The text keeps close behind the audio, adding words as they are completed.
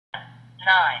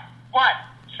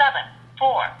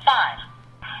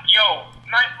Yo,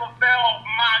 nice Lovell,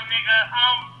 my nigga.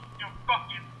 I'm your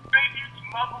fucking biggest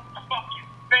motherfucking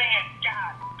fan.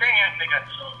 God damn, nigga.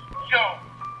 Yo,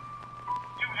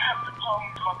 you have to call me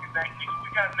fucking back, nigga. We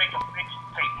gotta make a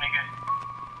mixtape, nigga.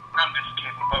 I'm just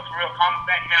kidding, but for real, call me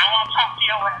back now. I wanna talk to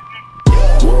your ass, nigga.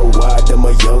 Worldwide, I'm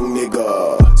a young nigga.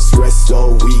 Stressed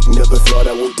all week, never thought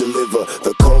I would deliver.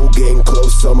 The cold getting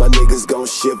close, all my niggas gon'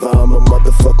 shiver. I'm a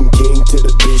motherfucking king to the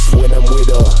bitch when I'm with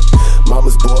her.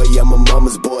 Mama's boy, I'm a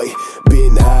mama's boy.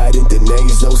 Been hiding the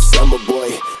names, no summer boy.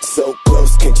 So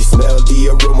close, can't you smell the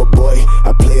aroma, boy?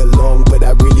 I play along, but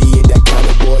I really ain't that kind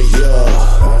of boy, yeah.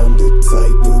 I'm the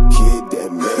type of kid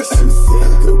that makes you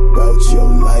think about your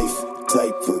life.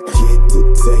 Type of kid to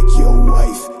take your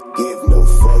wife. Give no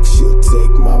fuck, she'll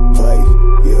take my pipe,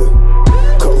 yeah.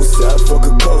 Cosign, fuck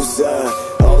a cosign.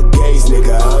 All gays,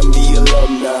 nigga, I'm the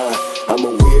alumni. I'm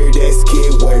a weird ass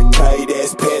kid, wear tight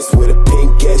ass pants with a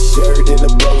pink ass shirt and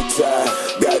a bow tie.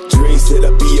 Got dreams that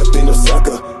I be up in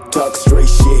Osaka. Talk straight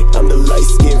shit, I'm the light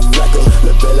skinned flacker.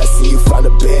 Lovell, I see you find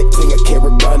a bad thing, I can't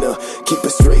rebana. Keep a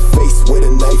straight face with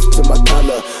a knife to my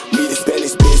collar. Meet a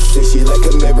Spanish bitch, say she like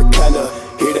Americana.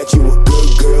 Hear that you a good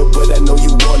girl, but I know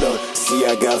you wanna. See,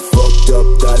 I got fucked up,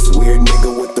 that's weird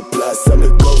nigga with the plus. I'm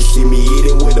the ghost, see me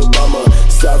eating with Obama.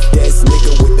 Soft ass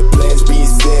nigga with the plans being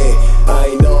said.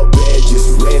 I ain't all bad,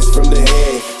 just rants from the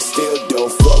head. Still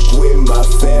don't fuck with my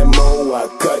famo. I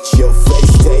cut your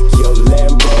face, take your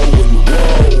Lambo and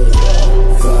whoa.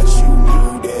 Thought you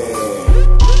knew that.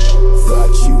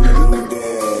 Thought you knew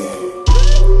that.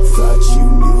 Thought you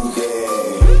knew that.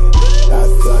 I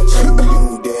thought you knew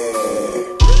that.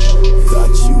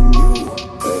 Thought you knew,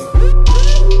 hey.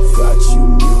 Thought you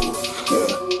knew,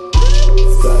 yeah.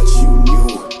 Thought you knew,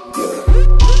 yeah.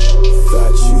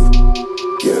 Thought you,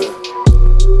 yeah.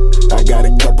 I got a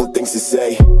couple things to say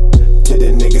to the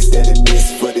niggas that are this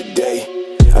for the day.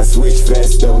 I switch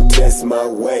fast, don't test my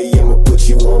way. I'ma put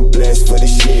you on blast for the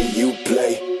shit you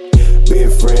play. Been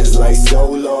friends like so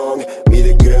long. Meet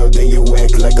a girl, then you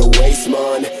act like a waste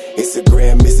man.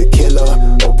 Instagram is a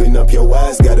killer. Open up your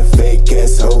eyes, got a fake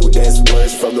ass hoe. That's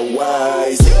words from the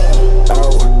wise.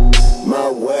 Oh, my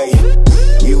way.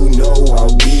 You know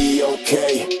I'll be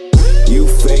okay. You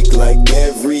fake like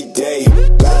every day.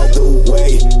 By the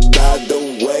way,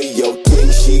 yo,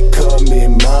 think she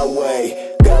coming my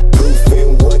way. Got proof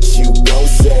in what you gon'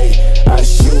 say. I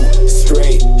shoot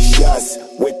straight shots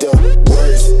with the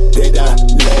words that I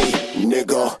lay,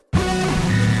 nigga.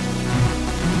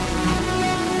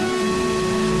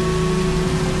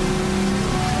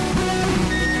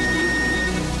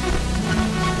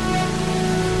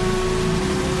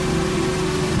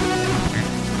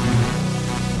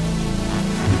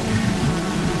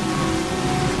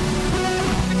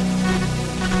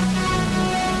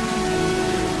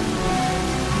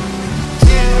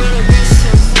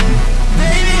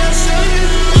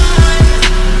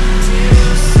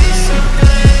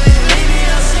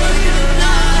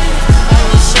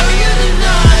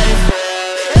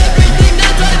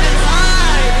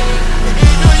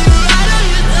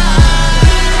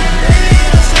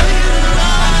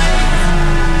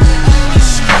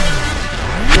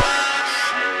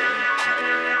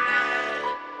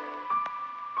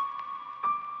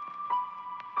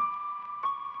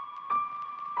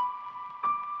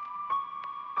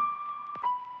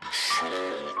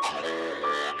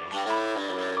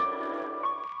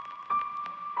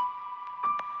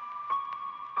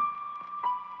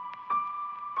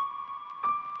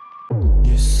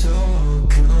 You're so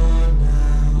gone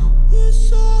now. You're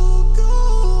so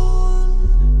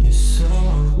gone. You're so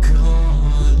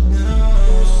gone now.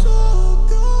 You're so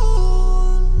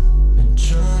gone. Been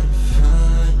trying to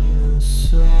find you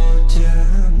so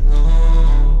damn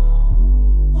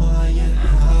long. Why you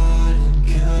hiding,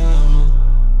 girl?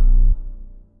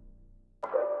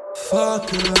 Fuck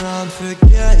around,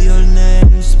 forget your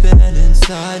name. Spinning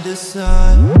side to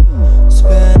side.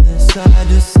 Spinning side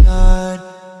to side.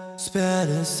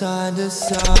 Spinning side to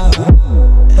side.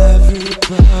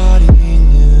 Everybody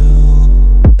knew